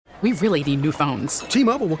We really need new phones.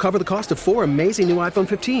 T-Mobile will cover the cost of 4 amazing new iPhone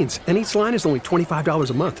 15s, and each line is only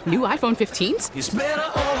 $25 a month. New iPhone 15s? It's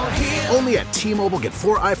better over here. Only at T-Mobile, get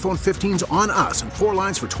 4 iPhone 15s on us and 4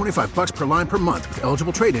 lines for $25 per line per month with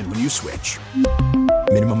eligible trade-in when you switch.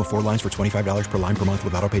 Minimum of 4 lines for $25 per line per month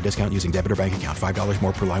with autopay discount using debit or bank account. $5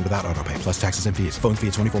 more per line without autopay, plus taxes and fees. Phone fee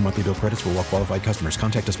at 24 monthly bill credits for well-qualified customers.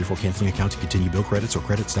 Contact us before canceling account to continue bill credits or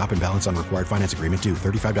credit stop and balance on required finance agreement due.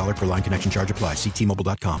 $35 per line connection charge applies. See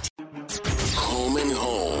T-Mobile.com. Home and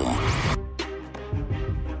home.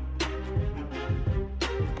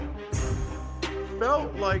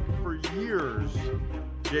 Felt like for years,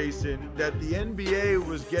 Jason, that the NBA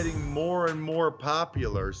was getting more and more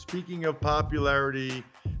popular. Speaking of popularity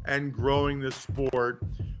and growing the sport,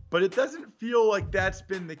 but it doesn't feel like that's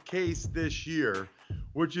been the case this year,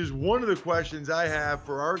 which is one of the questions I have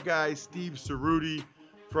for our guy Steve Cerruti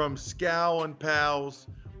from Scal and Pals,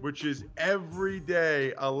 which is every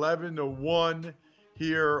day 11 to 1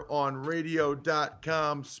 here on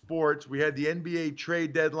radio.com sports. We had the NBA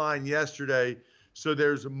trade deadline yesterday, so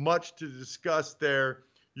there's much to discuss there.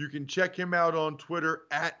 You can check him out on Twitter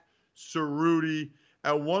at Cerruti.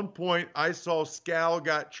 At one point, I saw Scal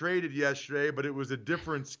got traded yesterday, but it was a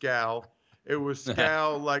different Scal. It was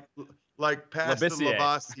Scal like past the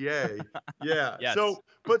Lavoisier. Yeah. Yes. So,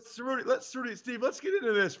 but Cerruti, Steve, let's get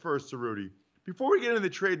into this first, Cerruti. Before we get into the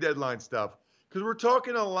trade deadline stuff, because we're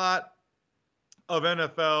talking a lot of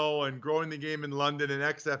NFL and growing the game in London and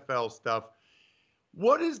XFL stuff.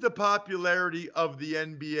 What is the popularity of the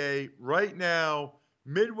NBA right now,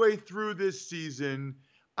 midway through this season?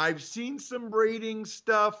 I've seen some rating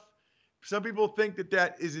stuff. Some people think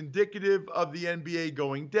that is indicative of the NBA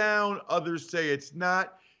going down. Others say it's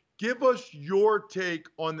not. Give us your take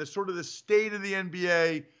on the sort of the state of the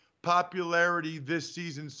NBA popularity this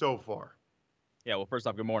season so far. Yeah, well, first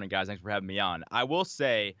off, good morning, guys. Thanks for having me on. I will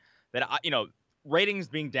say that, ratings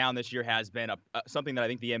being down this year has been something that I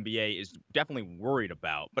think the NBA is definitely worried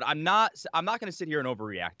about. But I'm not going to sit here and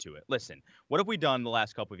overreact to it. Listen, what have we done the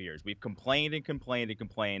last couple of years? We've complained and complained and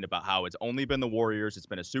complained about how it's only been the Warriors. It's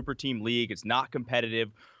been a super team league. It's not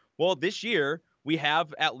competitive. Well, this year, we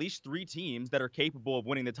have at least 3 teams that are capable of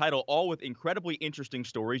winning the title, all with incredibly interesting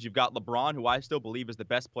stories. You've got LeBron, who I still believe is the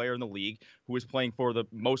best player in the league, who is playing for the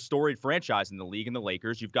most storied franchise in the league, in the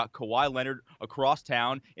Lakers. You've got Kawhi Leonard across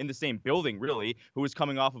town in the same building, really, who is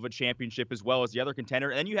coming off of a championship as well as the other contender.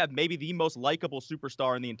 And then you have maybe the most likable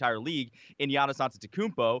superstar in the entire league in Giannis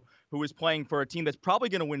Antetokounmpo, who is playing for a team that's probably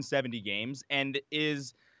going to win 70 games and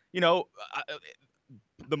is,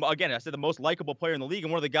 again, I said the most likable player in the league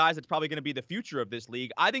and one of the guys that's probably going to be the future of this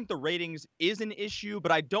league. I think the ratings is an issue,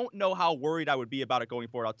 but I don't know how worried I would be about it going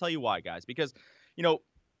forward. I'll tell you why, guys, because,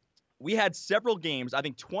 we had several games, I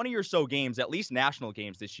think 20 or so games, at least national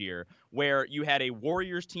games this year, where you had a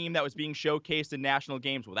Warriors team that was being showcased in national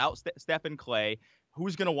games without Steph and Clay.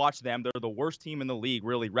 Who's going to watch them? They're the worst team in the league,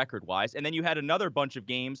 really, record-wise. And then you had another bunch of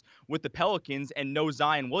games with the Pelicans and no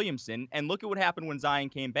Zion Williamson. And look at what happened when Zion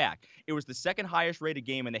came back. It was the second highest-rated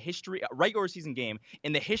game in the history, regular season game,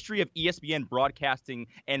 in the history of ESPN broadcasting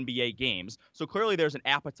NBA games. So clearly there's an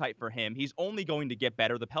appetite for him. He's only going to get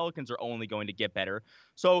better. The Pelicans are only going to get better.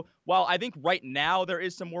 So while I think right now there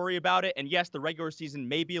is some worry about it, and yes, the regular season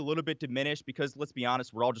may be a little bit diminished because, let's be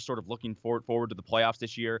honest, we're all just sort of looking forward to the playoffs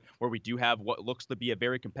this year, where we do have what looks to be a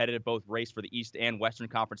very competitive both race for the East and Western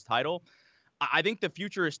Conference title. I think the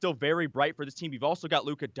future is still very bright for this team. You've also got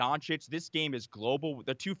Luka Doncic. This game is global.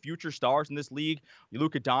 The 2 future stars in this league,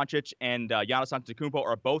 Luka Doncic and Giannis Antetokounmpo,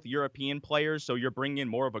 are both European players, so you're bringing in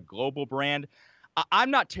more of a global brand.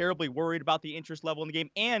 I'm not terribly worried about the interest level in the game.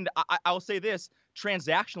 And I'll say this,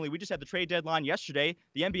 transactionally, we just had the trade deadline yesterday.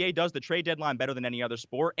 The NBA does the trade deadline better than any other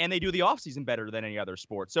sport, and they do the offseason better than any other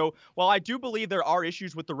sport. So while I do believe there are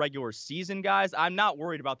issues with the regular season, guys, I'm not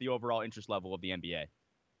worried about the overall interest level of the NBA.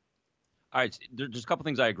 All right, there's a couple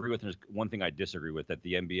things I agree with, and there's one thing I disagree with, that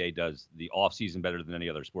the NBA does the offseason better than any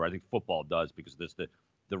other sport. I think football does, because there's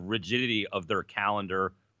the rigidity of their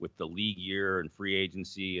calendar with the league year and free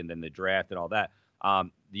agency and then the draft and all that.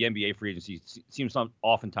 The NBA free agency seems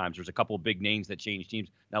oftentimes there's a couple of big names that change teams.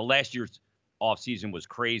 Now, last year's offseason was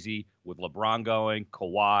crazy with LeBron going,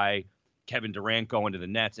 Kawhi, Kevin Durant going to the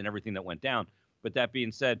Nets, and everything that went down. But that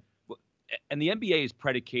being said, and the NBA is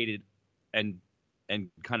predicated and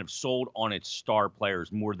kind of sold on its star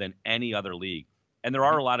players more than any other league. And there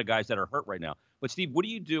are a lot of guys that are hurt right now. But, Steve, what do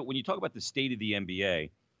you do when you talk about the state of the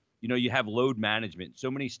NBA? You have load management.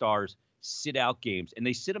 So many stars sit out games, and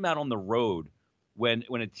they sit them out on the road when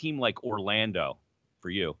a team like Orlando, for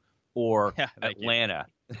you, or Atlanta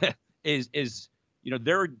is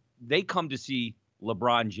they come to see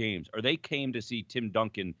LeBron James, or they came to see Tim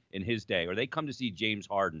Duncan in his day, or they come to see James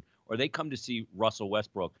Harden, or they come to see Russell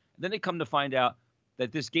Westbrook. And then they come to find out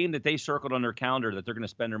that this game that they circled on their calendar that they're going to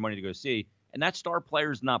spend their money to go see, and that star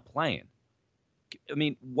player's not playing. I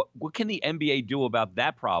mean, what can the NBA do about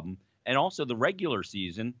that problem? And also the regular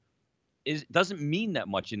season doesn't mean that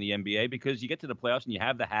much in the NBA because you get to the playoffs and you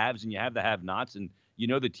have the haves and you have the have-nots, and you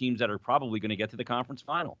know the teams that are probably going to get to the conference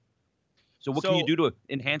final. So what can you do to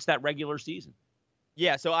enhance that regular season?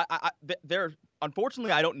 Yeah, so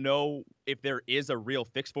unfortunately, I don't know if there is a real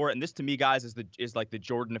fix for it. And this, to me, guys, is like the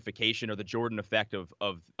Jordanification or the Jordan effect of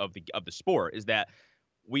the sport. Is that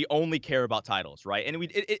we only care about titles, right?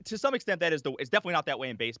 And to some extent, it's definitely not that way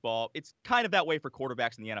in baseball. It's kind of that way for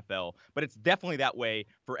quarterbacks in the NFL, but it's definitely that way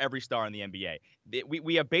for every star in the NBA.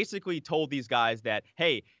 We have basically told these guys that,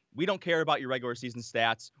 hey, we don't care about your regular season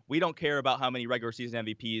stats. We don't care about how many regular season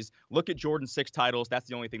MVPs. Look at Jordan's 6 titles. That's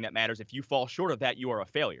the only thing that matters. If you fall short of that, you are a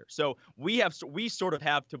failure. So we sort of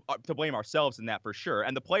have to blame ourselves in that for sure.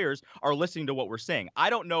 And the players are listening to what we're saying. I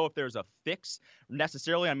don't know if there's a fix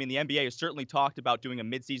necessarily. I mean, the NBA has certainly talked about doing a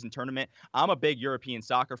midseason tournament. I'm a big European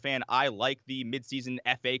soccer fan. I like the midseason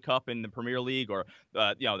FA Cup in the Premier League or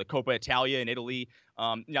the Coppa Italia in Italy.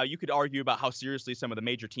 Now, you could argue about how seriously some of the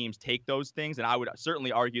major teams take those things, and I would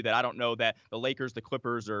certainly argue that I don't know that the Lakers, the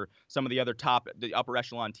Clippers, or some of the upper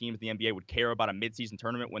echelon teams in the NBA would care about a midseason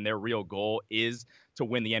tournament when their real goal is to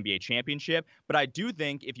win the NBA championship. But I do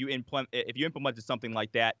think if you implemented something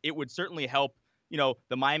like that, it would certainly help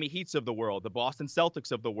the Miami Heats of the world, the Boston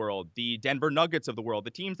Celtics of the world, the Denver Nuggets of the world,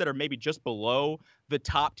 the teams that are maybe just below the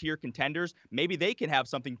top tier contenders. Maybe they can have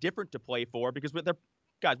something different to play for because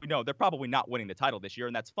guys, we know they're probably not winning the title this year,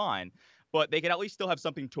 and that's fine. But they can at least still have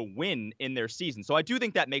something to win in their season. So I do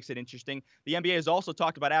think that makes it interesting. The NBA has also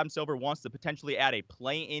talked about Adam Silver wants to potentially add a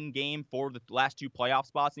play-in game for the last 2 playoff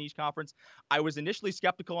spots in each conference. I was initially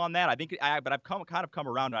skeptical on that. But I've kind of come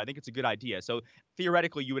around. I think it's a good idea. So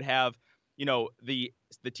theoretically, you would have the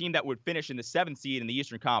team that would finish in the 7th seed in the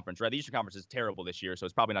Eastern Conference, right? The Eastern Conference is terrible this year, so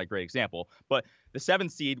it's probably not a great example. But the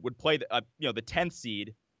 7th seed would play the 10th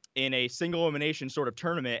seed in a single elimination sort of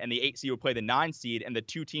tournament, and the 8th seed would play the 9th seed, and the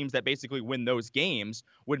 2 teams that basically win those games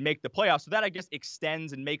would make the playoffs. So that, I guess,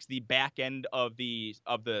 extends and makes the back end of the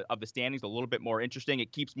standings a little bit more interesting.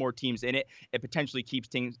 It keeps more teams in it. It potentially keeps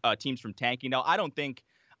teams from tanking. Now, I don't think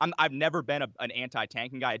I've never been an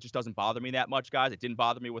anti-tanking guy. It just doesn't bother me that much, guys. It didn't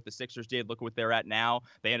bother me what the Sixers did. Look what they're at now.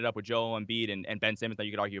 They ended up with Joel Embiid and Ben Simmons. Now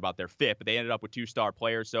you could argue about their fit, but they ended up with 2-star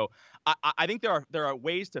players. So I think there are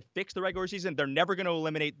ways to fix the regular season. They're never going to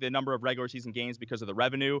eliminate the number of regular season games because of the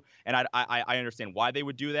revenue, and I understand why they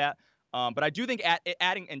would do that. But I do think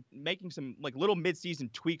adding and making some like little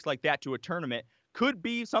midseason tweaks like that to a tournament could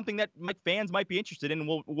be something that fans might be interested in,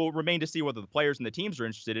 and we'll remain to see whether the players and the teams are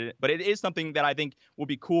interested in it. But it is something that I think will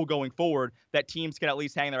be cool going forward, that teams can at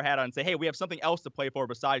least hang their hat on and say, hey, we have something else to play for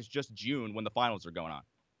besides just June when the finals are going on.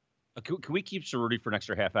 Can we keep Cerruti for an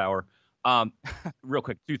extra half hour? Real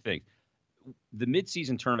quick, 2 things. The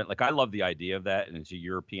midseason tournament, like I love the idea of that, and it's a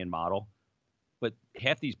European model. But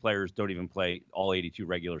half these players don't even play all 82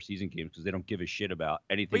 regular season games because they don't give a shit about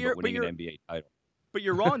anything but winning an NBA title. But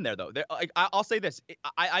you're wrong there, though. I'll say this.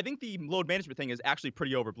 I think the load management thing is actually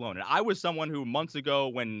pretty overblown. And I was someone who months ago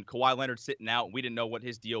when Kawhi Leonard's sitting out, we didn't know what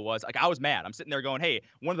his deal was. Like, I was mad. I'm sitting there going, hey,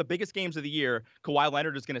 one of the biggest games of the year, Kawhi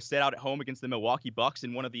Leonard is going to sit out at home against the Milwaukee Bucks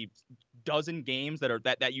in one of the dozen games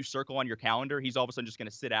that you circle on your calendar. He's all of a sudden just going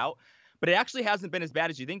to sit out. But it actually hasn't been as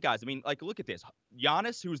bad as you think, guys. I mean, like, look at this.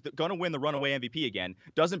 Giannis, who's going to win the runaway MVP again,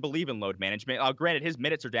 doesn't believe in load management. Granted, his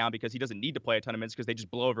minutes are down because he doesn't need to play a ton of minutes because they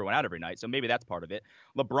just blow everyone out every night. So maybe that's part of it.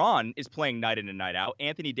 LeBron is playing night in and night out.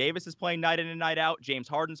 Anthony Davis is playing night in and night out. James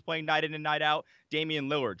Harden's playing night in and night out. Damian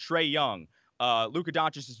Lillard, Trae Young. Luka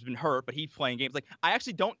Doncic has been hurt, but he's playing games. Like, I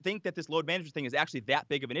actually don't think that this load management thing is actually that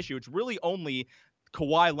big of an issue. It's really only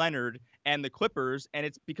Kawhi Leonard and the Clippers, and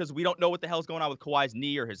it's because we don't know what the hell's going on with Kawhi's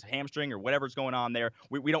knee or his hamstring or whatever's going on there.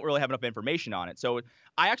 We don't really have enough information on it. So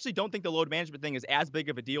I actually don't think the load management thing is as big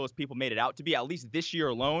of a deal as people made it out to be, at least this year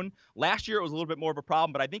alone. Last year it was a little bit more of a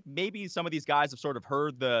problem, but I think maybe some of these guys have sort of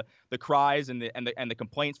heard the cries and the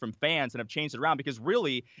complaints from fans and have changed it around, because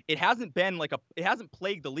really it hasn't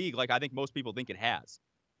plagued the league like I think most people think it has.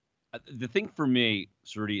 The thing for me,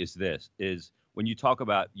 Cerruti, is when you talk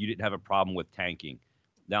about you didn't have a problem with tanking.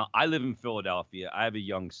 Now, I live in Philadelphia. I have a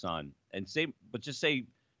young son. Just say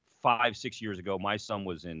 5-6 years ago, my son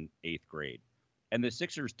was in 8th grade. And the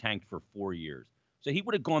Sixers tanked for 4 years. So he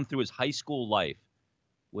would have gone through his high school life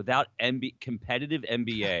without competitive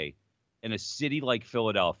NBA in a city like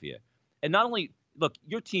Philadelphia. And not only, look,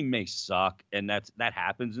 your team may suck, and that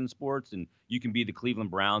happens in sports, and you can be the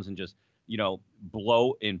Cleveland Browns and just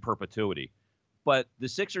blow in perpetuity. But the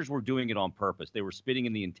Sixers were doing it on purpose. They were spitting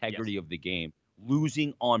in the integrity of the game,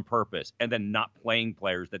 losing on purpose, and then not playing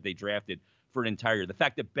players that they drafted for an entire year. The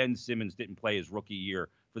fact that Ben Simmons didn't play his rookie year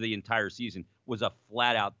for the entire season was a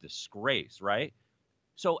flat-out disgrace, right?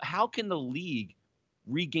 So how can the league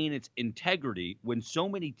regain its integrity when so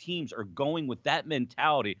many teams are going with that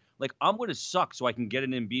mentality? Like, I'm going to suck so I can get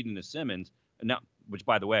an Embiid and a Simmons, and now, which,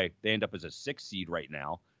 by the way, they end up as a 6th seed right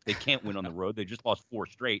now. They can't win on the road. They just lost 4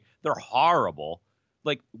 straight. They're horrible.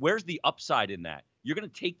 Like, where's the upside in that? You're going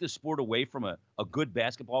to take the sport away from a good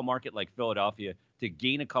basketball market like Philadelphia to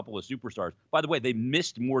gain a couple of superstars. By the way, they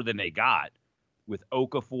missed more than they got with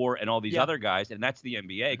Okafor and all these other guys, and that's the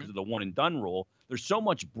NBA because of the one-and-done rule. There's so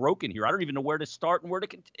much broken here. I don't even know where to start and where to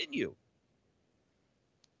continue.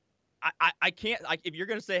 I can't, like, if you're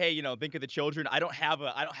gonna say, hey, think of the children, I don't have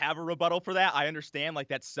a rebuttal for that. I understand, like,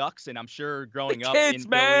 that sucks, and I'm sure growing up kids, in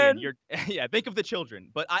man. Philly, and think of the children.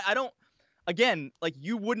 But I don't. Again, like,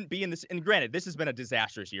 you wouldn't be in this, and granted, this has been a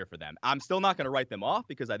disastrous year for them. I'm still not going to write them off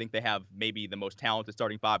because I think they have maybe the most talented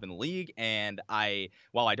starting 5 in the league, and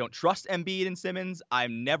while I don't trust Embiid and Simmons,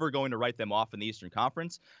 I'm never going to write them off in the Eastern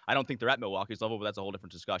Conference. I don't think they're at Milwaukee's level, but that's a whole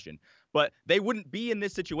different discussion. But they wouldn't be in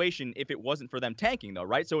this situation if it wasn't for them tanking, though,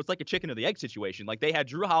 right? So it's like a chicken or the egg situation. Like, they had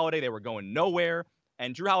Drew Holiday, they were going nowhere.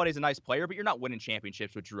 And Drew Holiday's a nice player, but you're not winning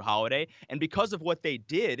championships with Drew Holiday. And because of what they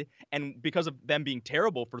did, and because of them being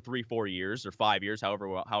terrible for 3-4 years or 5 years,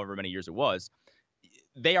 however many years it was,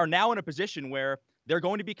 they are now in a position where they're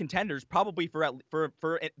going to be contenders probably for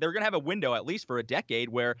they're going to have a window at least for a decade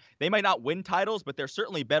where they might not win titles, but they're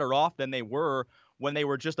certainly better off than they were when they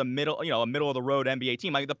were just a middle of the road NBA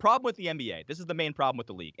team. Like, the problem with the NBA, this is the main problem with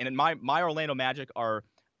the league. And in my Orlando Magic are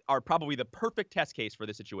probably the perfect test case for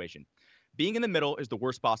this situation. Being in the middle is the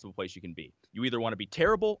worst possible place you can be. You either want to be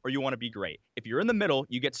terrible or you want to be great. If you're in the middle,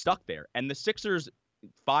 you get stuck there. And the Sixers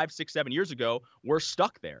 5, 6, 7 years ago were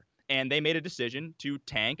stuck there. And they made a decision to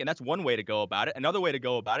tank, and that's one way to go about it. Another way to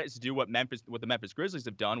go about it is to do what the Memphis Grizzlies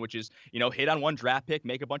have done, which is, hit on one draft pick,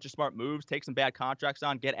 make a bunch of smart moves, take some bad contracts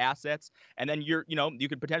on, get assets, and then you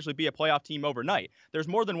could potentially be a playoff team overnight. There's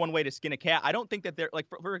more than one way to skin a cat. I don't think that they're, like,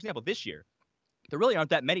 for example, this year, there really aren't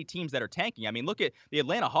that many teams that are tanking. I mean, look at the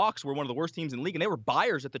Atlanta Hawks were one of the worst teams in the league, and they were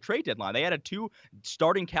buyers at the trade deadline. They had 2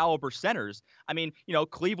 starting caliber centers. I mean,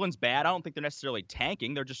 Cleveland's bad. I don't think they're necessarily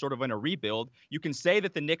tanking. They're just sort of in a rebuild. You can say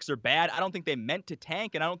that the Knicks are bad. I don't think they meant to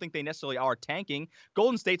tank, and I don't think they necessarily are tanking.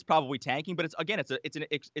 Golden State's probably tanking, but it's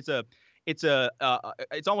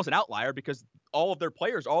almost an outlier because all their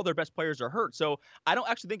best players are hurt. So I don't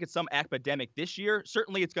actually think it's some epidemic this year.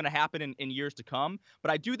 Certainly it's going to happen in years to come.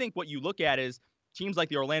 But I do think what you look at is teams like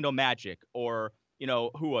the Orlando Magic or,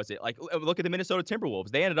 who was it? Like, look at the Minnesota Timberwolves.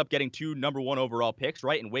 They ended up getting 2 number 1 overall picks,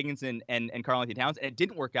 right? And Wiggins and Karl-Anthony Towns, and it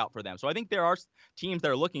didn't work out for them. So I think there are teams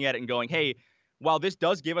that are looking at it and going, hey, while this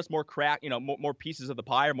does give us more more pieces of the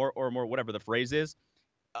pie or more whatever the phrase is,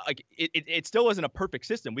 like it still isn't a perfect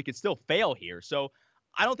system. We could still fail here. So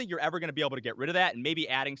I don't think you're ever going to be able to get rid of that, and maybe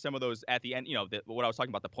adding some of those at the end, what I was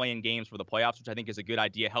talking about, the play-in games for the playoffs, which I think is a good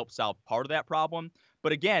idea, help solve part of that problem.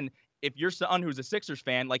 But again, if your son, who's a Sixers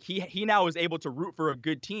fan, like he now is able to root for a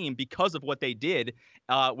good team because of what they did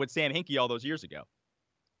with Sam Hinkie all those years ago.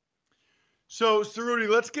 So, Cerruti,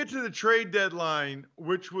 let's get to the trade deadline,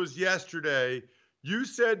 which was yesterday. You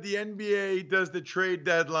said the NBA does the trade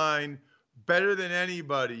deadline better than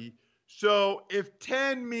anybody. So if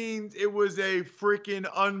 10 means it was a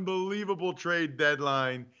freaking unbelievable trade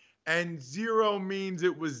deadline and 0 means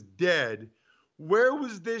it was dead, where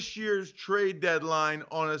was this year's trade deadline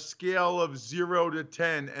on a scale of 0 to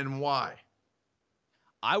 10 and why?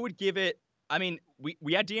 I would give it, I mean,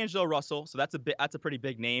 we had D'Angelo Russell, so that's a pretty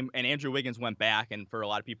big name, and Andrew Wiggins went back, and for a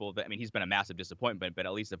lot of people, he's been a massive disappointment, but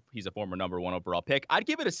at least he's a former number 1 overall pick. I'd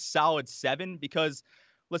give it a solid 7 because,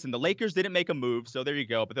 listen, the Lakers didn't make a move, so there you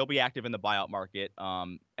go, but they'll be active in the buyout market.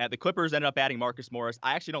 The Clippers ended up adding Marcus Morris.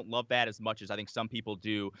 I actually don't love that as much as I think some people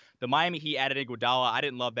do. The Miami Heat added Iguodala. I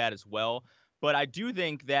didn't love that as well. But I do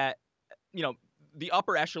think that, the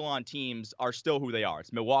upper echelon teams are still who they are.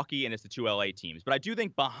 It's Milwaukee and it's the 2 LA teams. But I do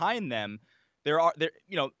think behind them,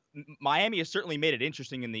 Miami has certainly made it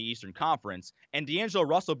interesting in the Eastern Conference, and D'Angelo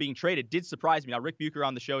Russell being traded did surprise me. Now, Rick Bucher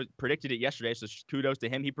on the show predicted it yesterday, so kudos to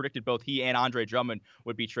him. He predicted both he and Andre Drummond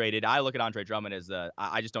would be traded. I look at Andre Drummond as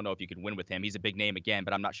I just don't know if you can win with him. He's a big name again,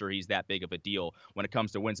 but I'm not sure he's that big of a deal when it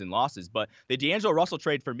comes to wins and losses. But the D'Angelo Russell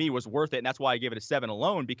trade for me was worth it, and that's why I give it a 7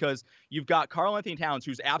 alone, because you've got Karl-Anthony Towns,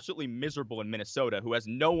 who's absolutely miserable in Minnesota, who has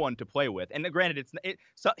no one to play with. And granted,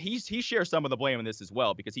 he shares some of the blame in this as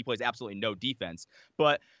well because he plays absolutely no defense.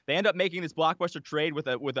 But They end up making this blockbuster trade with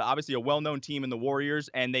obviously a well-known team in the Warriors,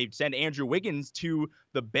 and they send Andrew Wiggins to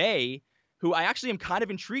the Bay, who I actually am kind of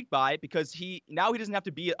intrigued by because he doesn't have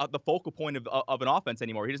to be the focal point of an offense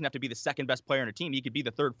anymore. He doesn't have to be the second best player on a team. He could be the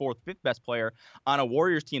third, fourth, fifth best player on a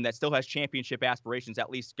Warriors team that still has championship aspirations, at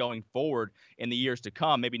least going forward in the years to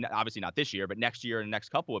come. Maybe obviously not this year, but next year and the next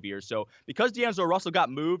couple of years. So because D'Angelo Russell got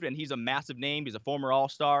moved and he's a massive name, he's a former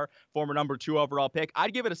All-Star, former number 2 overall pick,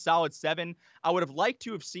 I'd give it a solid 7. I would have liked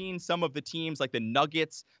to have seen some of the teams like the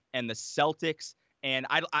Nuggets and the Celtics and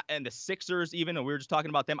and the Sixers even, and we were just talking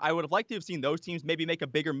about them. I would have liked to have seen those teams maybe make a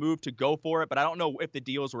bigger move to go for it, but I don't know if the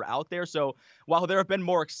deals were out there. So while there have been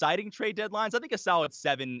more exciting trade deadlines, I think a solid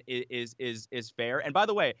 7 is fair. And by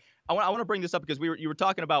the way, I want to bring this up because you were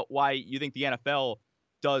talking about why you think the NFL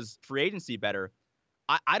does free agency better.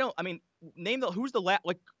 Who's the last,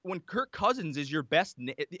 like when Kirk Cousins is your best,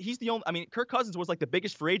 he's the only, Kirk Cousins was like the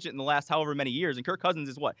biggest free agent in the last however many years. And Kirk Cousins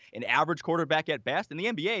is what, an average quarterback at best. In the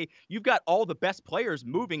NBA, you've got all the best players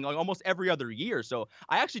moving like almost every other year. So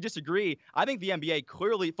I actually disagree. I think the NBA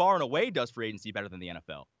clearly far and away does free agency better than the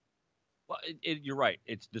NFL. Well, you're right.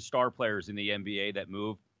 It's the star players in the NBA that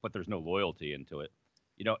move, but there's no loyalty into it.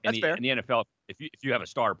 In the NFL, if you have a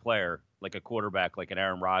star player like a quarterback, like an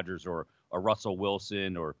Aaron Rodgers or a Russell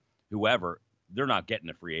Wilson or whoever, they're not getting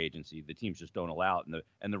a free agency. The teams just don't allow it,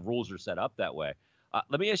 and the rules are set up that way.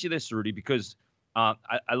 Let me ask you this, Rudy, because I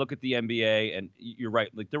look at the NBA, and you're right.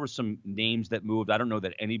 Like there were some names that moved. I don't know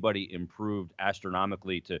that anybody improved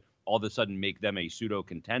astronomically to all of a sudden make them a pseudo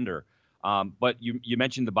contender. But you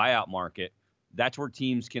mentioned the buyout market. That's where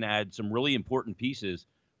teams can add some really important pieces.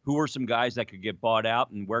 Who are some guys that could get bought out,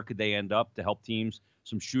 and where could they end up to help teams?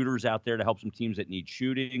 Some shooters out there to help some teams that need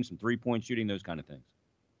shooting, some 3-point shooting, those kind of things.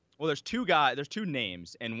 Well, there's two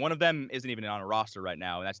names, and one of them isn't even on a roster right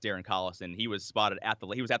now, and that's Darren Collison. He was spotted at the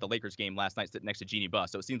Lakers game last night sitting next to Jeannie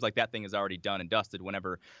Buss. So it seems like that thing is already done and dusted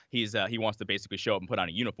whenever he wants to basically show up and put on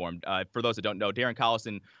a uniform. For those that don't know, Darren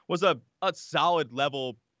Collison was a solid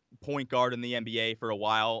level point guard in the NBA for a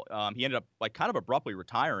while. He ended up like kind of abruptly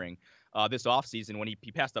retiring this offseason when he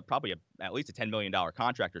passed up probably at least a $10 million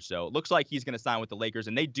contract or so. It looks like he's going to sign with the Lakers,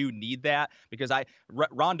 and they do need that because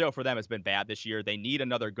Rondo for them has been bad this year. They need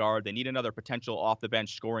another guard. They need another potential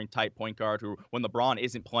off-the-bench scoring-type point guard who, when LeBron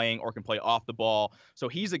isn't playing or can play off the ball. So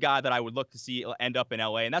he's a guy that I would look to see end up in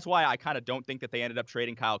L.A., and that's why I kind of don't think that they ended up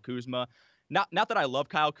trading Kyle Kuzma. Not that I love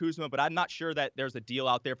Kyle Kuzma, but I'm not sure that there's a deal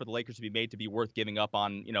out there for the Lakers to be made to be worth giving up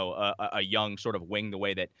on, a young sort of wing the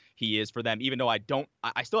way that he is for them, even though I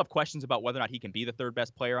still have questions about whether or not he can be the third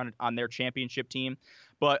best player on their championship team.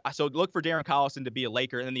 But so look for Darren Collison to be a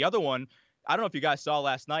Laker. And then the other one, I don't know if you guys saw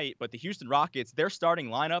last night, but the Houston Rockets, their starting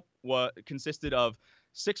lineup consisted of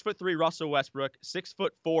 6'3" Russell Westbrook,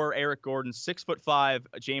 6'4" Eric Gordon, 6'5"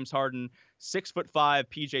 James Harden, 6'5"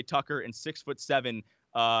 PJ Tucker, and 6'7"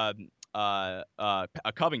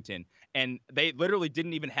 Covington, and they literally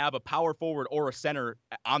didn't even have a power forward or a center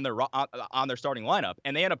on their starting lineup,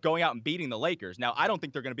 and they end up going out and beating the Lakers. Now, I don't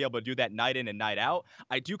think they're going to be able to do that night in and night out.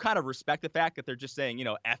 I do kind of respect the fact that they're just saying,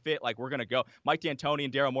 F it, like we're going to go. Mike D'Antoni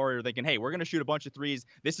and Daryl Morey are thinking, hey, we're going to shoot a bunch of threes.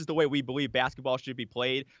 This is the way we believe basketball should be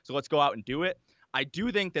played, so let's go out and do it. I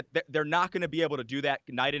do think that they're not going to be able to do that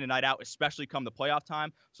night in and night out, especially come the playoff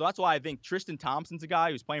time. So that's why I think Tristan Thompson's a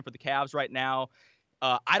guy who's playing for the Cavs right now.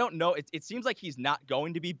 I don't know. It seems like he's not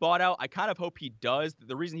going to be bought out. I kind of hope he does.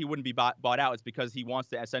 The reason he wouldn't be bought out is because he wants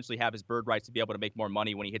to essentially have his bird rights to be able to make more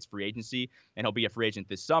money when he hits free agency, and he'll be a free agent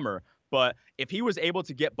this summer. But if he was able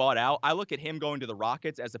to get bought out, I look at him going to the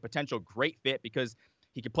Rockets as a potential great fit because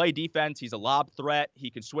he can play defense. He's a lob threat. He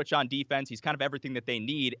can switch on defense. He's kind of everything that they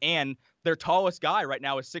need. And their tallest guy right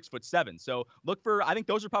now is 6'7". So I think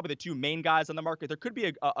those are probably the two main guys on the market. There could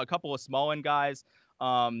be a couple of small end guys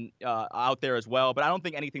out there as well, but I don't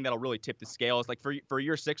think anything that'll really tip the scales. Like for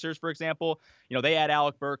your Sixers, for example, they had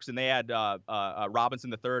Alec Burks and they had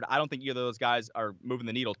Robinson III. I don't think either of those guys are moving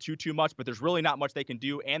the needle too much, but there's really not much they can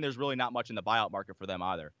do, and there's really not much in the buyout market for them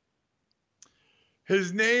either.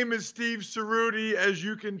 His name is Steve Cerruti. As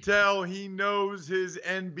you can tell, he knows his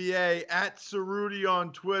NBA. At Cerruti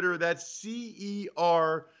on Twitter. That's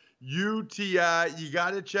CERUTI. You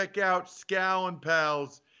got to check out Scal and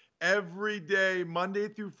Pals every day, Monday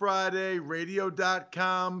through Friday,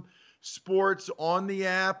 radio.com, sports on the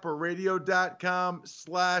app, or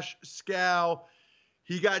radio.com/Scal.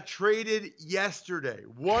 He got traded yesterday.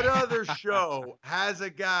 What other show has a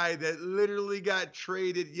guy that literally got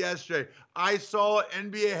traded yesterday? I saw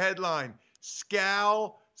an NBA headline.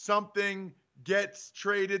 Scal something gets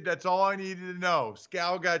traded. That's all I needed to know.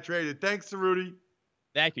 Scal got traded. Thanks, Cerruti.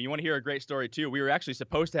 Thank you. You want to hear a great story, too? We were actually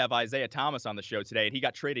supposed to have Isaiah Thomas on the show today, and he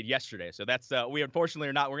got traded yesterday. So that's we unfortunately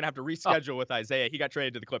are not. We're going to have to reschedule with Isaiah. He got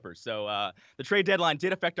traded to the Clippers. So the trade deadline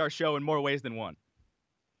did affect our show in more ways than one.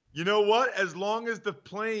 You know what? As long as the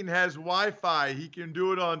plane has Wi-Fi, he can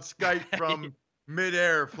do it on Skype from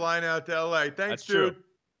midair, flying out to LA. Thanks, That's dude. true.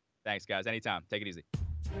 Thanks, guys. Anytime. Take it easy.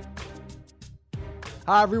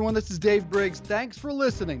 Hi, everyone. This is Dave Briggs. Thanks for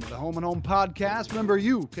listening to the Home and Home podcast. Remember,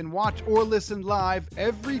 you can watch or listen live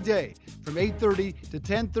every day from 8:30 to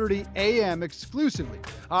 10:30 a.m. exclusively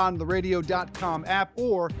on the radio.com app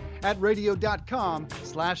or at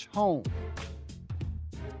radio.com/home.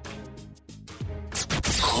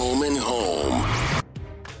 Home and Home.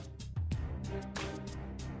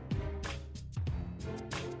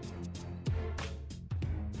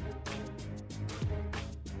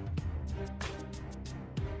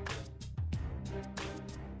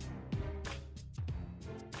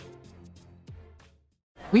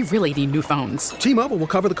 We really need new phones. T-Mobile will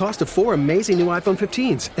cover the cost of 4 amazing new iPhone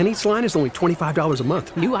 15s, and each line is only $25 a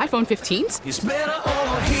month. New iPhone 15s? It's better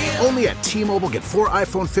over here. Only at T-Mobile, get 4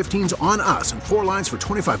 iPhone 15s on us and 4 lines for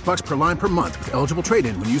 $25 per line per month with eligible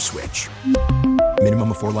trade-in when you switch.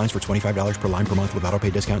 Minimum of 4 lines for $25 per line per month with auto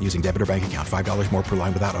pay discount using debit or bank account. $5 more per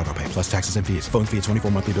line without auto pay, plus taxes and fees. Phone fee at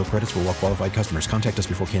 24 monthly bill credits for well-qualified customers. Contact us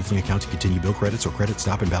before canceling account to continue bill credits or credit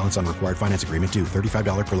stop and balance on required finance agreement due.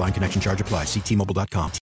 $35 per line connection charge applies. See T-Mobile.com.